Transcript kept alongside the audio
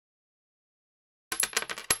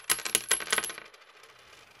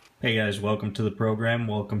Hey guys, welcome to the program.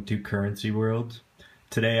 Welcome to Currency World.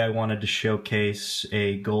 Today I wanted to showcase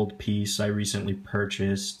a gold piece I recently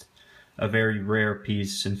purchased. A very rare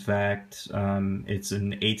piece, in fact. It's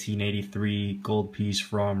an 1883 gold piece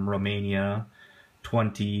from Romania,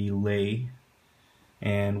 20 lei.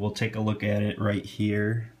 And we'll take a look at it right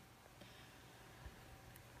here.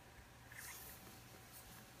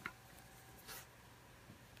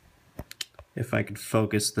 If I could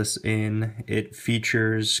focus this in, it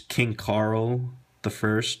features King Carl the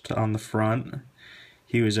First on the front.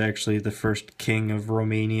 He was actually the first king of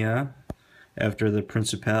Romania after the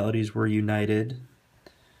principalities were united.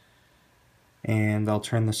 And I'll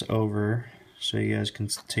turn this over so you guys can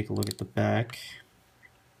take a look at the back.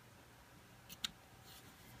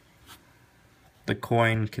 The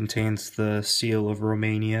coin contains the seal of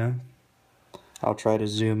Romania. I'll try to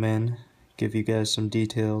zoom in, give you guys some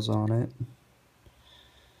details on it.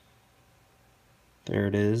 There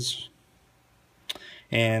it is.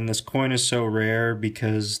 And this coin is so rare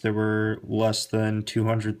because there were less than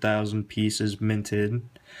 200,000 pieces minted,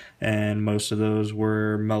 and most of those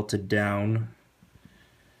were melted down.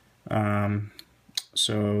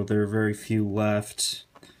 So there are very few left.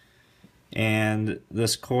 And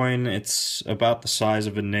this coin, it's about the size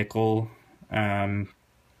of a nickel, and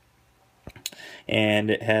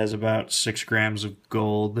it has about 6 grams of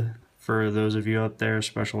gold. For those of you out there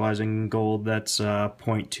specializing in gold, that's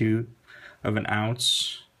 0.2 of an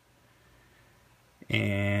ounce.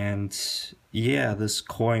 And yeah, this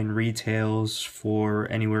coin retails for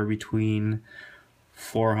anywhere between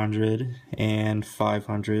 400 and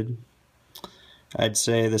 500. I'd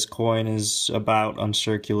say this coin is about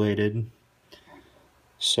uncirculated,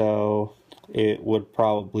 so it would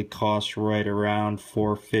probably cost right around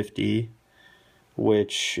 450,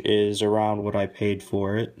 which is around what I paid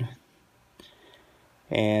for it.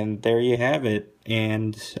 And there you have it.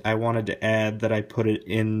 And I wanted to add that I put it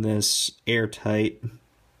in this airtight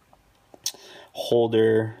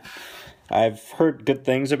holder. I've heard good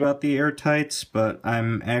things about the airtights, but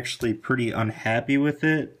I'm actually pretty unhappy with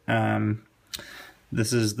it.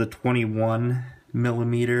 This is the 21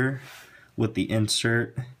 millimeter with the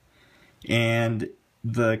insert, and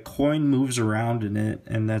the coin moves around in it,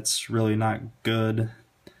 and that's really not good.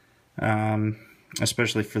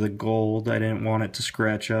 Especially for the gold, I didn't want it to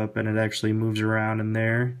scratch up, and it actually moves around in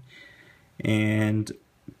there. And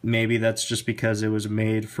maybe that's just because it was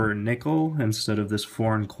made for a nickel instead of this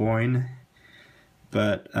foreign coin.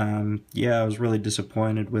 But yeah, I was really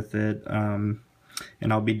disappointed with it. And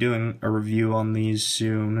I'll be doing a review on these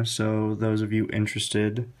soon, so those of you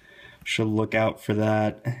interested should look out for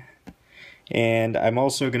that. And I'm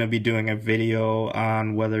also going to be doing a video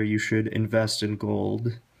on whether you should invest in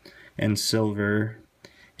gold and silver,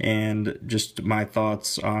 and just my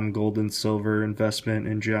thoughts on gold and silver investment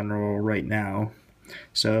in general right now.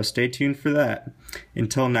 So stay tuned for that.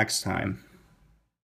 Until next time.